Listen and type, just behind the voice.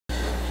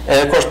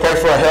And of course, pray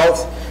for our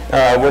health.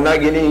 We're not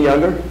getting any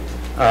younger.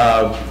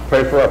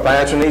 Pray for our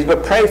financial needs,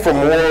 but pray for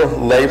more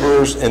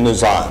laborers in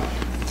Luzon,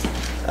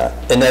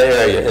 in that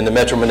area, in the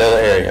Metro Manila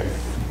area.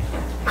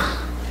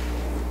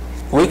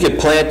 We could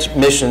plant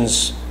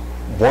missions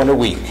one a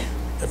week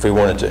if we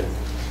wanted to,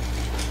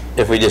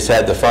 if we just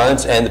had the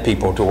funds and the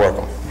people to work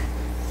them.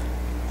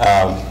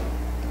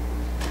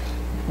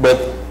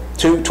 But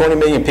 20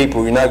 million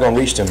people, you're not going to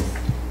reach them,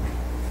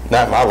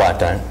 not in my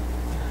lifetime.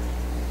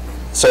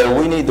 So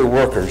we need the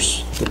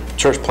workers, the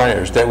church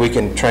planters, that we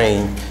can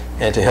train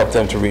and to help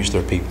them to reach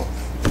their people.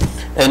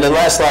 And the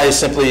last slide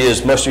simply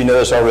is, most of you know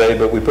this already,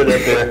 but we put it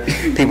up there.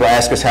 People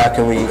ask us, how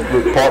can we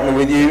partner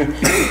with you?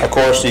 Of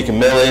course, you can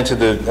mail it into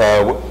the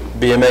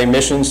BMA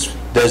missions,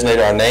 designate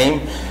our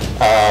name,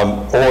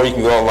 or you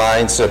can go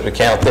online, set up an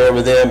account there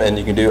with them, and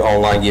you can do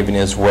online giving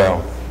as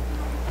well.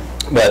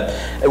 But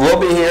we'll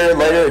be here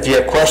later if you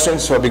have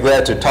questions, so I'll be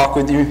glad to talk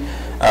with you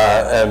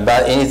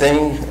about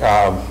anything.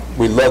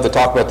 We love to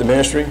talk about the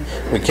ministry.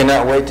 We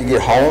cannot wait to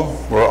get home.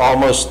 We're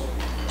almost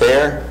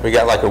there. We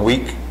got like a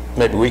week,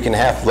 maybe a week and a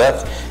half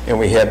left, and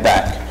we head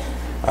back.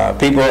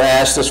 People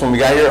asked us when we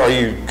got here, are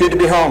you good to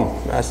be home?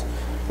 I said,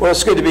 well,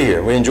 it's good to be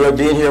here. We enjoy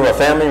being here with our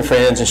family and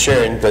friends and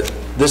sharing, but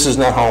this is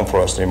not home for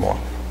us anymore.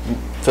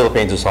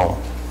 Philippines is home.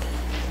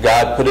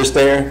 God put us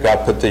there.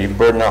 God put the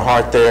burden in our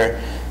heart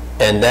there,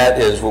 and that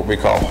is what we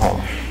call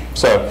home.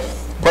 So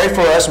pray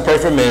for us and pray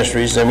for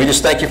ministries, and we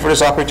just thank you for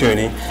this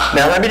opportunity.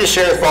 Now let me just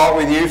share a thought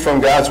with you from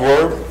God's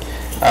Word.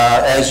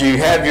 As you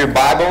have your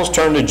Bibles,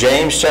 turn to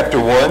James chapter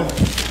 1.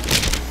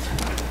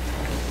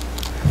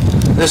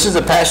 This is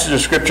a passage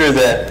of Scripture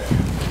that,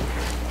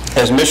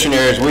 as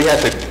missionaries, we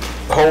have to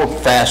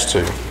hold fast to.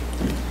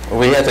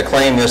 We have to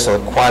claim this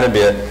quite a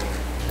bit,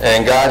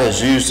 and God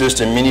has used this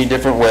in many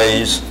different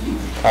ways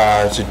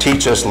to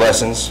teach us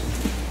lessons,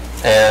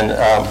 and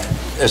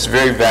it's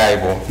very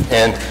valuable.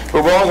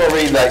 But we're only going to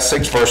read like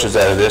 6 verses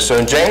out of this. So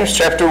in James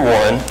chapter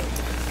 1,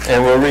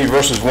 and we'll read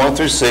verses 1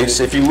 through 6.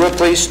 If you would,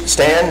 please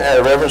stand out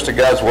of reverence to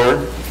God's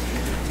Word.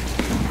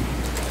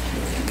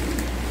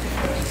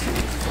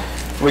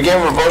 We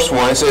begin with verse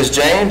 1. It says,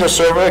 James, a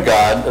servant of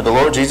God, of the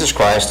Lord Jesus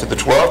Christ, to the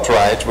 12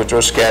 tribes which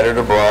are scattered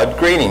abroad,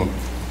 greeting.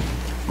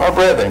 My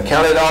brethren,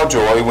 count it all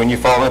joy when you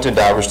fall into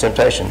divers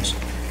temptations,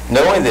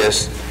 knowing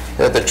this,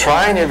 that the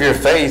trying of your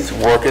faith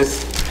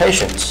worketh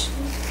patience.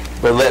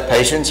 But let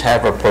patience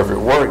have a perfect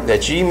work,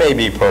 that ye may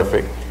be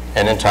perfect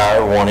and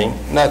entire, wanting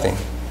nothing.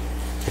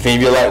 If any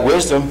of you lack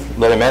wisdom,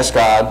 let him ask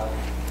God,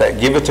 that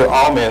giveth to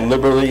all men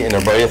liberally and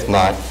upbraideth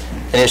not,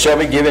 and it shall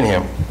be given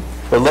him.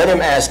 But let him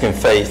ask in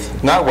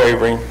faith, not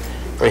wavering,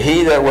 for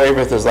he that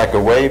wavereth is like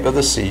a wave of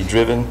the sea,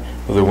 driven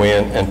with the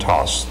wind and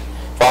tossed.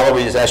 Father,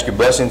 we just ask your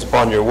blessings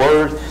upon your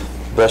word,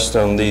 blessed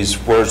on these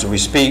words that we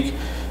speak,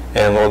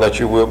 and Lord, let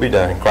your will be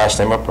done. In Christ's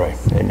name I pray.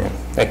 Amen.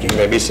 Thank you. You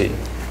may be seated.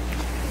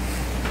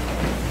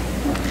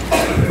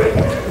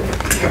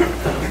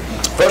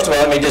 First of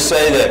all, let me just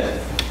say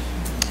that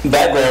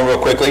background real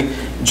quickly.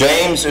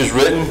 James is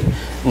written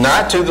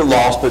not to the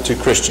lost, but to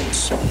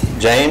Christians.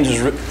 James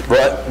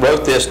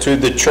wrote this to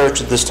the church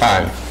at this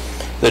time.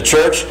 The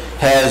church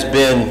has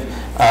been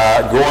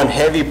going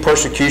heavy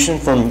persecution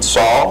from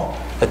Saul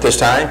at this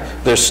time.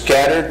 They're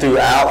scattered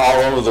throughout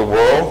all over the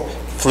world,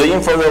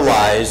 fleeing for their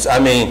lives. I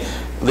mean,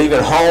 leaving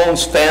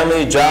homes,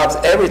 family, jobs,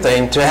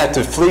 everything to have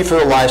to flee for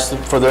their lives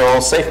for their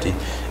own safety.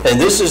 And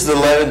this is the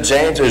letter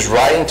James is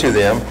writing to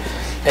them.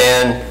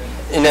 And,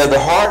 you know, the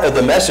heart of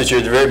the message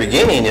at the very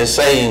beginning is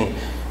saying,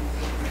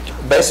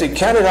 basically,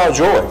 count it all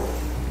joy.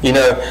 You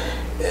know,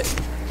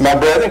 my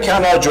brethren,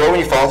 count it all joy when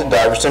you fall into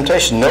divers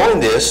temptation, knowing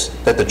this,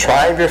 that the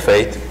trying of your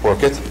faith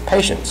worketh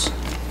patience.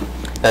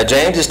 Now,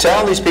 James is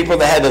telling these people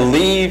that had to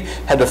leave,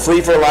 had to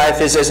flee for life.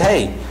 He says,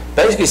 hey,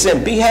 basically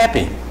saying, be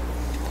happy.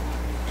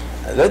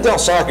 That don't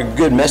sound like a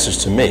good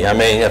message to me. I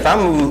mean, if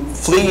I'm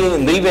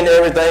fleeing, leaving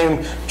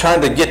everything, trying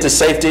to get to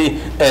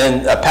safety,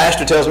 and a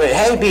pastor tells me,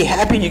 hey, be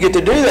happy you get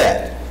to do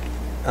that.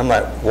 I'm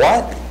like,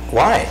 what?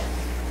 Why?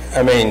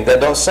 I mean, that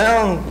don't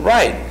sound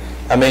right.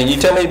 I mean, you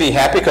tell me to be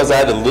happy because I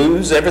had to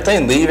lose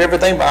everything, leave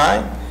everything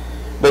behind?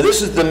 But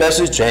this is the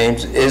message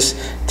James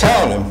is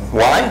telling them.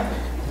 Why?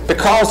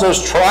 Because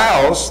those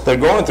trials they're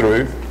going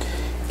through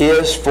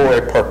is for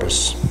a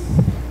purpose.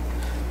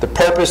 The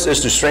purpose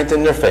is to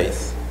strengthen their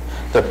faith.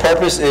 The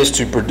purpose is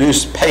to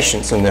produce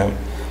patience in them.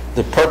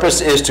 The purpose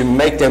is to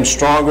make them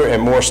stronger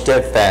and more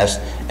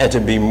steadfast and to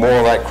be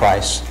more like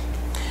Christ.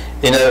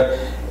 You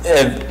know,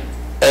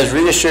 as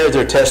Rita shared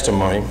their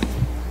testimony,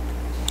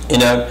 you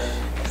know,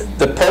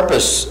 the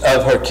purpose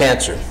of her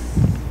cancer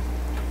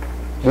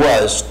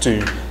was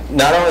to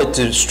not only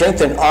to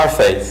strengthen our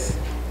faith.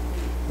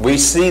 We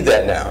see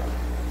that now.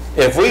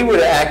 If we would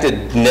have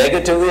acted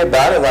negatively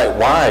about it, like,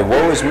 why?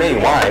 Woe is me,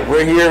 why?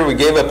 We're here, we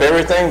gave up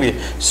everything, we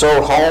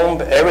sold home,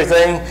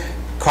 everything,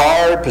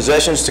 car,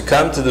 possessions to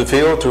come to the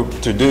field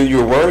to do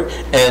your work,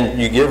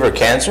 and you give her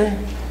cancer?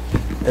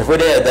 If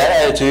we'd had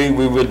that attitude,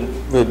 we would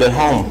have been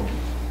home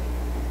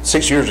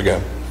 6 years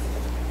ago.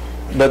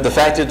 But the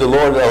fact that the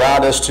Lord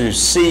allowed us to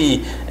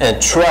see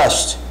and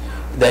trust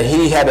that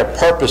he had a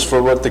purpose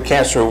for what the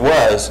cancer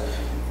was,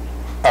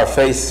 our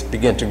faith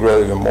began to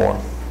grow even more.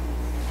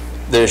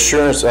 The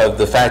assurance of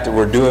the fact that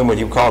we're doing what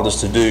he called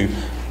us to do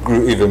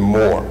grew even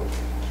more.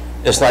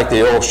 It's like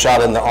the old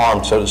shot in the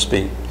arm, so to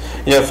speak.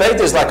 You know,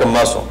 faith is like a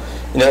muscle.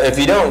 You know, if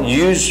you don't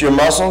use your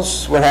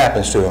muscles, what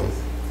happens to them?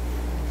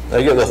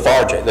 They get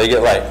lethargic. They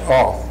get like,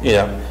 oh, you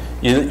know,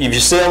 if you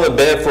sit on the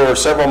bed for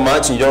several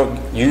months and you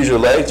don't use your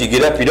legs, you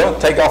get up, you don't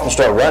take off and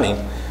start running.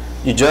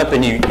 You jump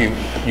and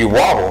you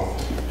wobble.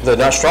 They're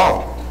not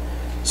strong.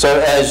 So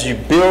as you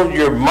build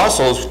your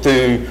muscles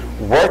through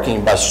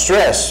working, by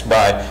stress,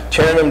 by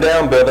tearing them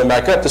down, building them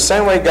back up, the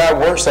same way God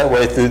works that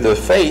way through the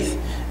faith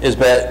is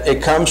that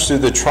it comes through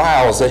the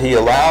trials that he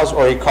allows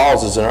or he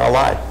causes in our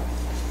life.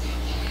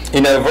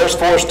 You know, verse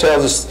 4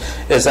 tells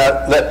us is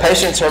that let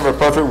patience have a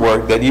perfect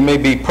work, that you may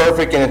be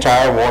perfect and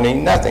entire,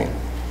 wanting nothing.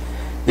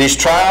 These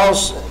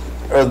trials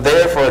are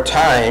there for a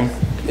time,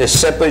 is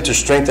simply to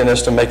strengthen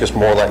us, to make us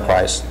more like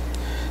Christ.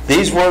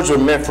 These words were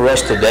meant for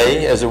us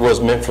today as it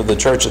was meant for the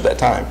church at that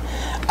time.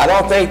 I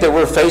don't think that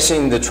we're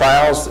facing the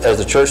trials as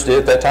the church did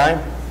at that time.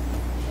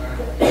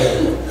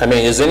 I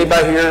mean, is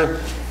anybody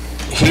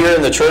here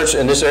in the church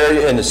in this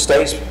area in the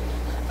States,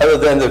 other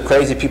than the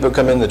crazy people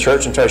come in the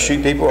church and try to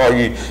shoot people? Are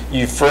you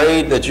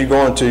afraid that you're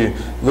going to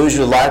lose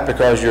your life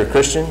because you're a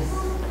Christian?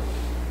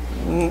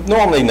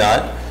 Normally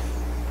not.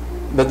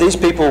 But these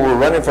people were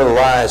running for their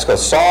lives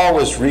because Saul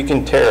was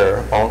wreaking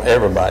terror on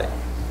everybody.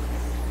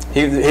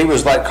 He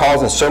was like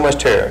causing so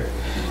much terror.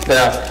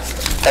 Now,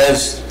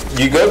 as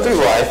you go through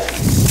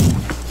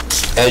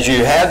life, as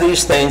you have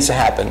these things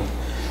happen,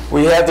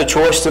 we have the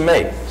choice to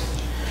make.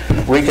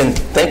 We can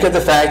think of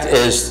the fact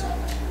as,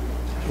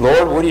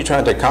 Lord, what are you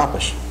trying to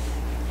accomplish?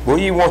 What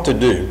do you want to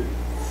do?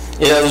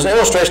 You know, there's an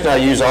illustration I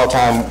use all the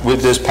time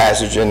with this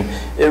passage, and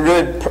it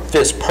really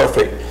fits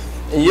perfect.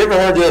 You ever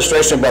heard the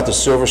illustration about the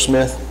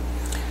silversmith?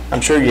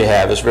 I'm sure you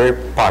have. It's very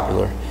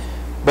popular.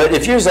 But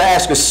if you was to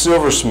ask a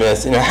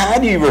silversmith, you know, how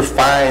do you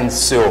refine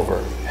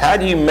silver? How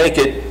do you make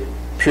it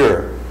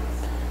pure?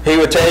 He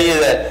would tell you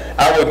that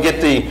I would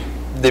get the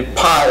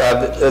pot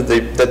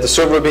that the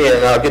silver would be in,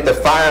 and I'll get the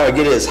fire, I'll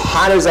get it as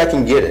hot as I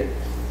can get it.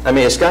 I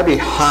mean, it's got to be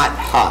hot,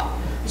 hot.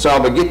 So I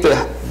would get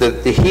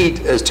the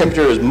heat, as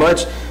temperature as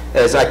much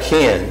as I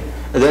can.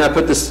 And then I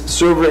put the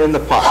silver in the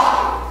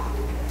pot.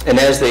 And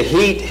as the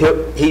heat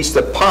heats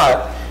the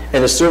pot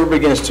and the silver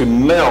begins to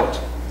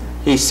melt,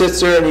 he sits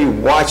there and he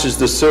watches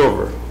the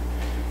silver.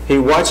 He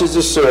watches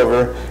the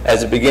silver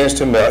as it begins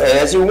to melt. And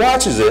as he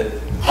watches it,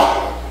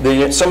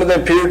 some of the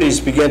impurities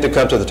begin to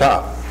come to the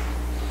top.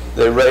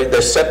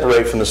 They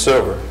separate from the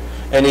silver.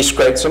 And he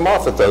scrapes them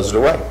off and throws it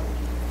away.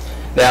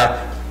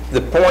 Now,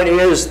 the point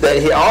is that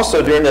he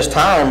also, during this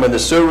time when the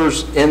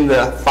silver's in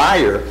the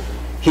fire,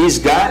 he's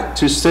got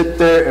to sit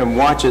there and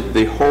watch it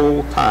the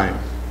whole time.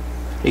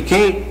 He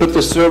can't put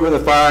the silver in the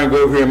fire and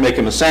go over here and make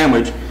him a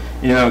sandwich,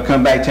 you know, and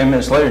come back 10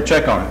 minutes later and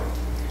check on it.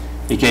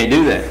 He can't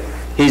do that.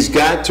 He's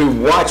got to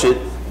watch it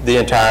the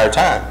entire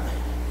time.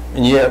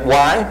 And yet,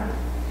 why?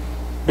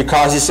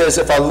 Because he says,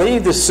 if I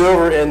leave the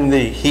silver in the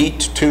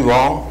heat too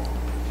long,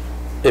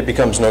 it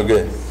becomes no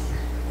good.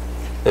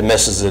 It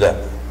messes it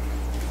up.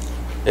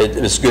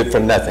 It's good for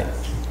nothing.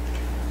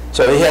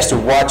 So he has to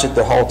watch it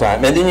the whole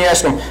time. And then you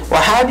ask him,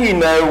 well, how do you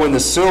know when the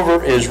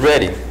silver is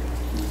ready?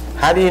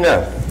 How do you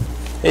know?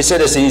 He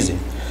said it's easy.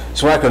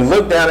 So I can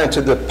look down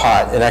into the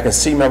pot and I can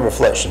see my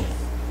reflection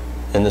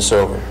in the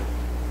silver.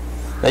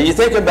 Now you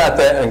think about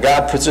that, and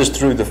God puts us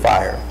through the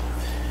fire.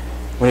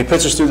 When he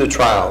puts us through the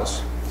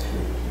trials,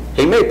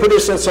 he may put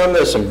us in some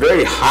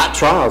very hot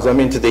trials. I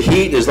mean, to the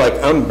heat is like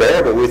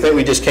unbearable. We think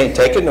we just can't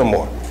take it no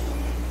more.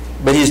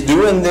 But he's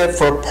doing that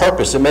for a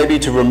purpose. It may be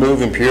to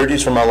remove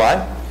impurities from our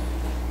life,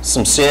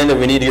 some sin that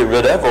we need to get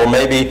rid of, or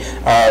maybe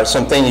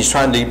something he's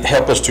trying to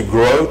help us to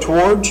grow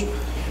towards,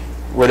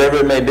 whatever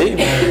it may be.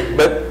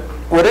 But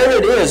whatever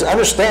it is,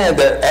 understand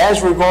that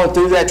as we're going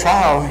through that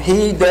trial,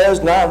 he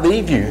does not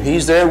leave you.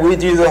 He's there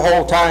with you the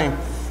whole time.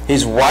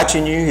 He's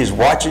watching you. He's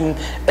watching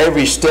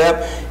every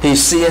step.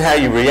 He's seeing how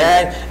you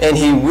react, and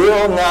he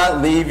will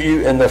not leave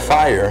you in the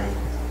fire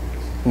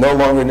no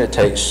longer than it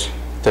takes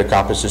to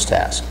accomplish his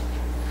task.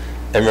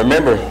 And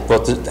remember,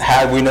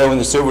 how we know when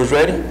the silver is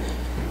ready?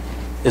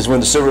 Is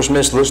when the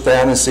silversmith looks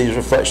down and sees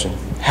reflection.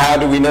 How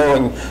do we know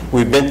when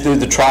we've been through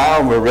the trial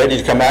and we're ready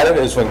to come out of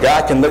it? Is when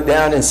God can look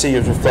down and see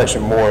his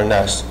reflection more in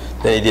us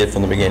than he did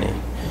from the beginning.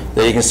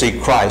 That he can see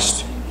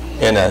Christ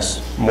in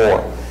us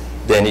more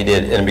than he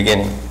did in the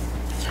beginning.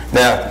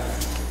 Now,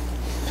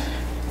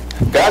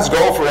 God's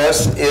goal for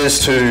us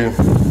is to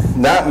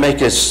not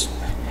make us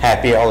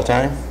happy all the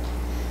time.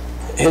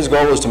 His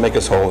goal is to make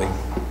us holy.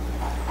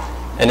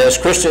 And as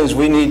Christians,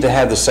 we need to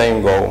have the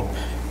same goal.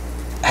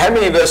 How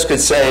many of us could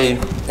say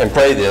and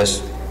pray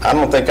this? I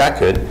don't think I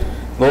could.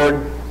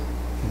 Lord,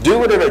 do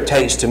whatever it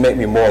takes to make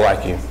me more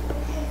like you.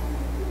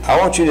 I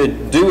want you to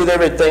do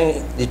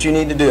everything that you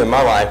need to do in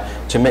my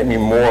life to make me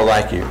more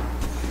like you.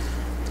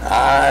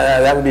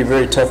 That would be a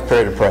very tough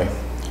prayer to pray.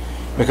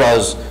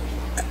 Because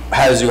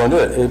how is he going to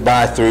do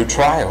it? Through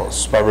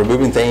trials, by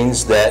removing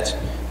things that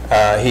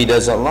he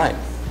doesn't like.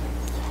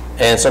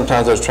 And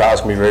sometimes those trials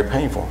can be very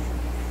painful.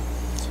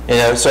 You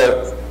know,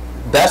 so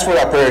that's what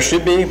our prayer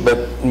should be,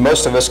 but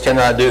most of us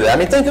cannot do that. I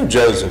mean, think of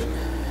Joseph.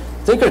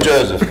 Think of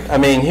Joseph. I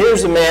mean,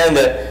 here's a man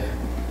that,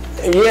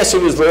 yes, he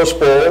was a little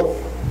spoiled,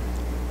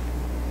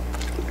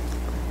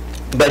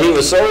 but he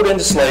was sold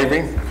into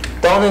slavery,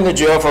 thrown into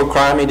jail for a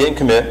crime he didn't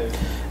commit,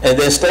 and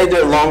then stayed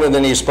there longer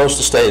than he was supposed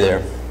to stay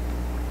there.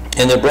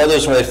 And the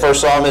brothers, when they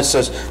first saw him, it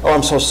says, "Oh,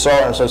 I'm so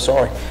sorry, I'm so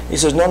sorry." He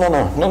says, no.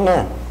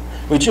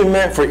 What you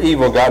meant for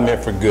evil, God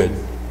meant for good.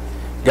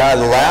 God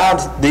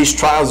allowed these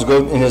trials to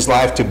go in his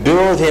life to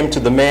build him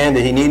to the man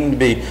that he needed to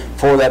be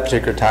for that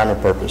particular time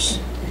and purpose.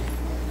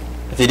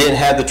 If he didn't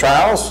have the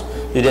trials,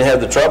 he didn't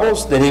have the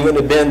troubles, then he wouldn't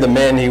have been the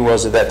man he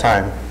was at that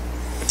time.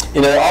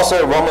 You know,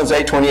 also Romans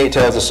 8:28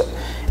 tells us,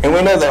 "And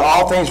we know that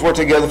all things work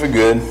together for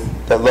good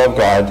that love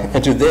God,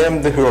 and to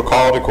them who are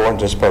called according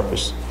to his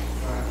purpose."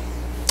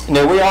 You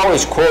know, we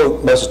always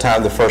quote most of the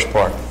time the first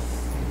part.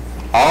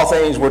 All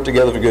things work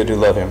together for good who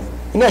love him.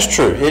 And that's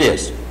true, it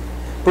is.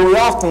 But we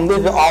often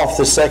leave off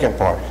the second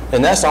part,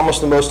 and that's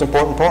almost the most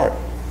important part.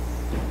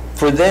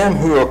 For them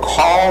who are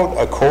called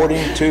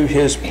according to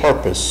his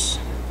purpose.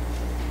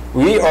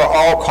 We are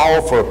all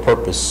called for a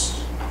purpose.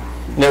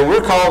 Now,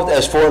 we're called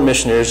as foreign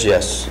missionaries,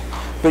 yes,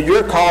 but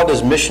you're called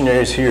as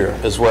missionaries here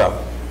as well.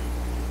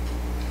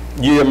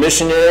 You're a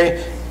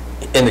missionary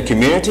in the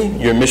community,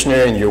 you're a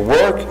missionary in your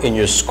work, in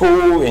your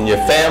school, in your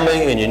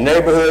family, in your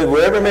neighborhood,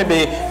 wherever it may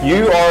be,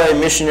 you are a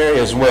missionary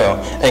as well.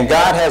 And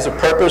God has a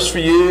purpose for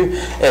you.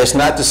 It's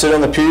not to sit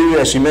on the pew,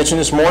 as you mentioned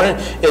this morning.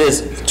 It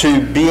is to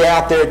be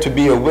out there, to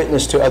be a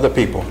witness to other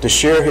people, to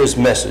share his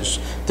message,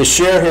 to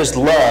share his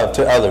love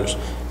to others.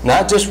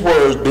 Not just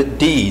words, but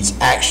deeds,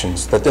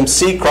 actions. Let them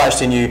see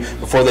Christ in you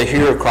before they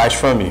hear Christ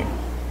from you.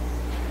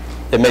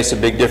 It makes a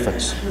big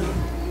difference.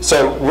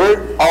 So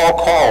we're all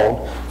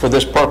called for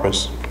this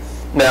purpose.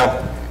 Now,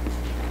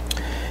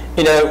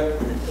 you know,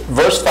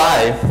 verse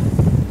 5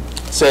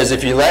 says,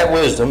 "If you lack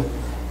wisdom,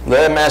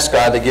 let him ask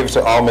God to give it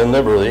to all men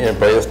liberally, and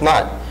prayeth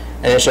not,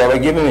 and it shall be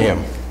given to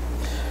him."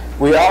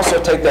 We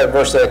also take that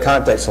verse out of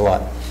context a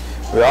lot.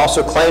 We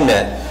also claim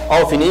that,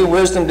 oh, if you need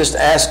wisdom, just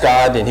ask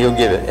God and he'll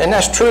give it. And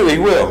that's true, he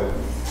will.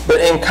 But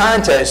in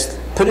context,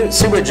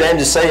 see what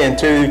James is saying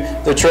to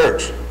the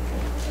church.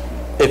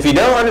 If you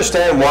don't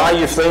understand why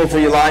you're fleeing for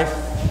your life,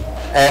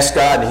 ask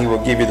God and he will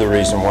give you the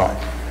reason why.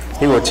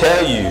 He will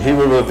tell you, he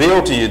will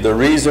reveal to you the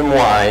reason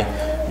why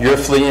you're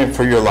fleeing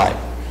for your life.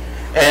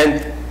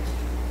 And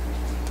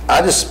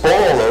I just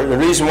spoil the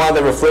reason why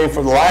they were fleeing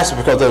for their lives is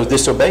because they were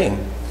disobeying.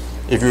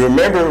 If you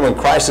remember when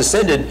Christ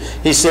ascended,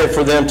 he said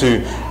for them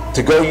to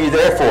go ye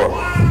therefore,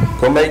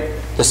 go make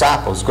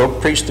disciples, go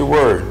preach the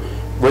word.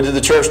 What did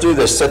the church do?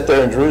 They sat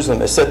there in Jerusalem,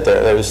 they sat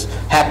there, they was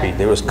happy,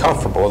 they was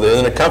comfortable, they were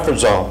in a comfort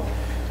zone.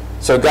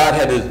 So God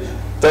had to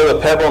throw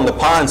a pebble in the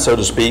pond, so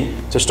to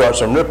speak, to start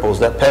some ripples.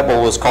 That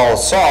pebble was called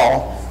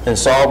Saul, and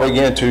Saul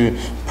began to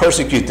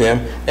persecute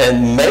them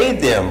and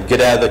made them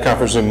get out of their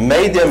comfort zone,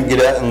 made them get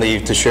out and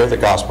leave to share the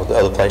gospel to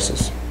other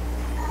places.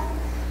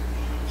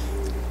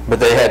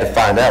 But they had to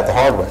find out the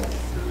hard way.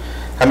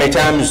 How many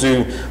times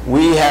do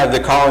we have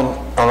the calling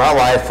on our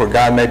life where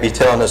God may be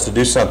telling us to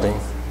do something,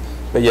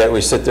 but yet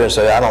we sit there and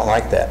say, I don't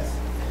like that.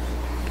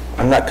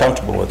 I'm not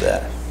comfortable with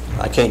that.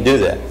 I can't do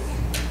that.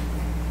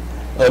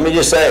 Let me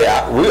just say,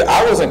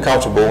 I wasn't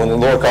comfortable when the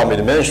Lord called me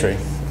to ministry.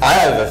 I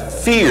have a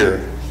fear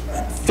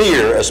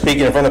of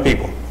speaking in front of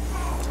people.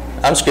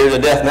 I'm scared to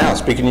death now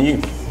speaking to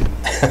you.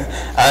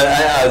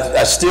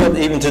 I still,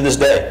 even to this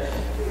day.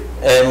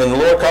 And when the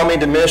Lord called me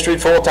to ministry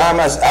full time,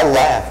 I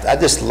laughed. I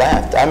just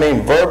laughed. I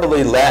mean,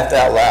 verbally laughed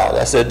out loud.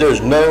 I said, there's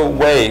no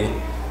way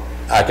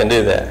I can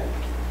do that.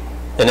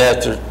 And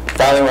after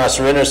finally when I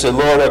surrendered, I said,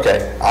 Lord,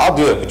 okay, I'll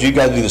do it, but you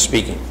got to do the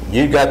speaking.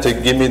 You got to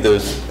give me the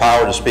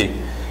power to speak.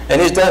 And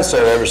he's done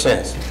so ever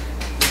since.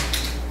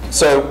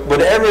 So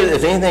whatever,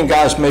 if anything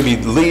God's maybe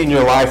leading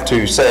your life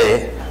to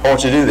say, I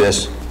want you to do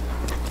this,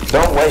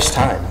 don't waste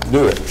time.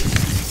 Do it.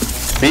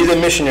 Be the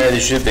missionary that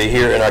you should be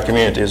here in our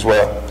community as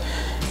well.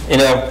 You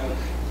know,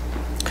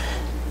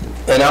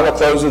 and I will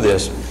close with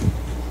this.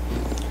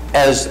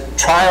 As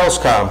trials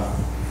come,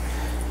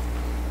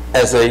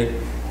 as they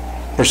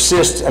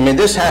persist, I mean,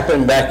 this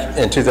happened back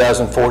in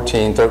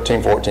 2014,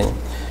 13, 14.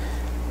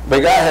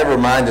 But God had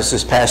reminded us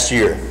this past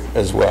year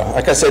as well.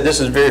 Like I said,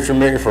 this is very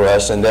familiar for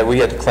us, and that we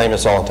had to claim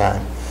this all the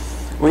time.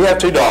 We have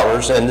two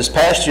daughters, and this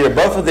past year,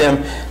 both of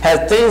them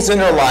had things in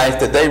their life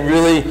that they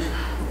really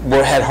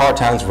had hard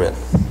times with.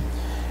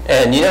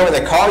 And you know, when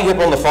they call you up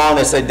on the phone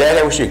and say, Dad,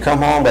 I wish you'd come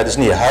home, I just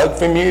need a hug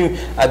from you,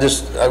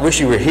 I wish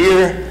you were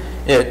here,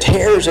 it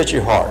tears at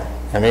your heart.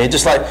 I mean, it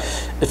felt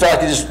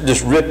like it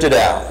just ripped it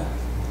out.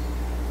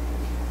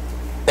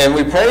 And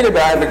we prayed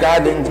about it, but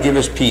God didn't give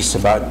us peace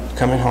about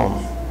coming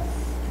home.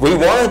 We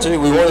wanted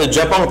to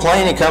jump on a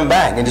plane and come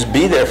back and just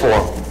be there for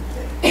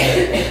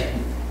them.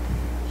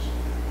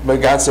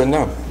 But God said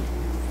no.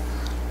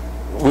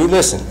 We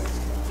listened.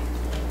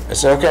 I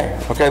said,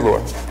 okay,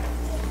 Lord.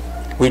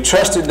 We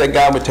trusted that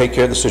God would take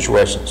care of the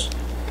situations.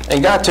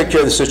 And God took care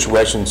of the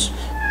situations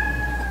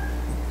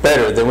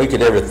better than we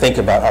could ever think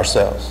about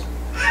ourselves.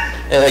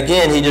 And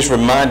again, he just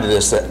reminded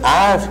us that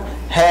I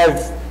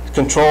have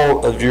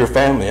control of your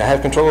family. I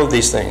have control of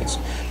these things.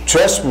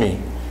 Trust me.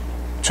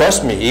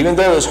 Trust me. Even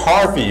though it's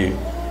hard for you,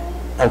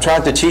 I'm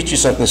trying to teach you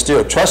something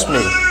still. Trust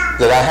me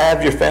that I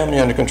have your family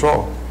under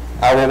control.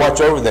 I will watch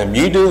over them.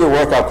 You do the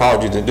work I've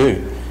called you to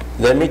do.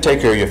 Let me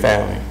take care of your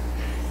family.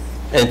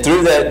 And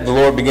through that, the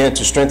Lord began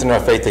to strengthen our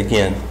faith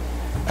again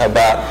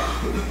about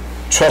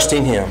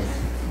trusting him.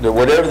 That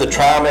whatever the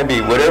trial may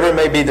be, whatever it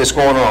may be that's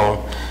going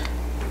on,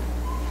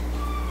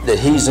 that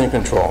he's in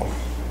control.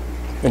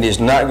 And he's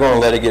not going to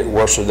let it get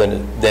worse than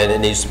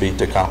it needs to be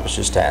to accomplish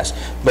his task.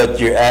 But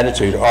your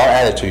attitude, our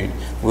attitude,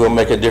 will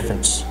make a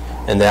difference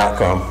in the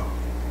outcome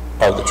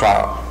of the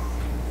trial,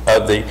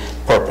 of the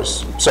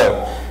purpose.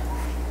 So,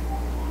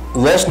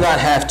 let's not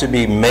have to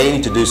be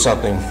made to do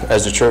something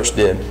as the church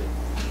did.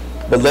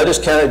 But let us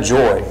count it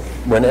joy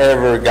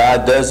whenever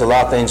God does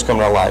allow things come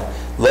in our life.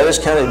 Let us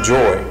count it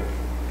joy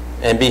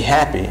and be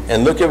happy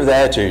and look at it with the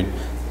attitude,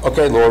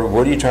 okay, Lord,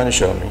 what are you trying to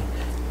show me?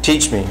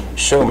 Teach me,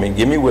 show me,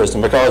 give me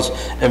wisdom. Because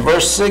in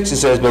verse 6 it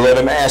says, but let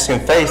him ask in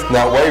faith,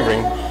 not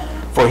wavering.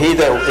 For he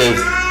that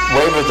is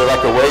wavereth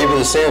like a wave of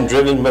the sea,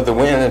 driven by the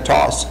wind and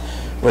tossed.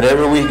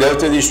 Whenever we go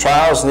through these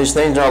trials and these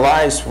things in our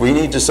lives, we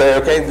need to say,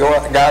 okay,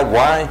 God,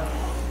 why?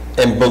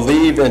 And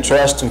believe and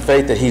trust in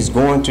faith that he's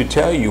going to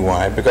tell you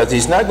why. Because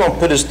he's not going to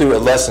put us through a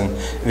lesson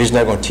if he's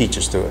not going to teach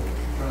us through it.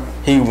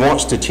 He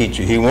wants to teach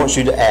you. He wants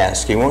you to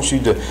ask. He wants you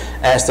to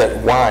ask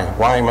that why.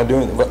 Why am I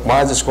doing it?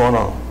 Why is this going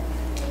on?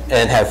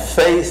 And have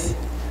faith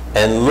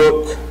and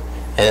look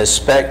and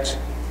expect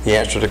the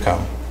answer to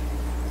come.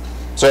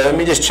 So let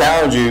me just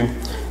challenge you,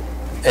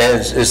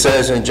 as it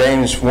says in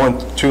James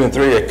 1, 2, and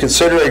 3,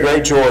 consider it a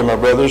great joy, my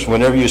brothers,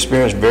 whenever you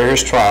experience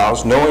various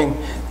trials, knowing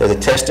that the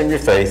testing of your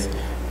faith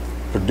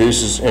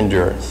produces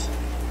endurance.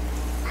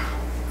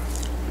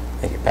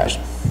 Thank you,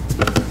 Pastor.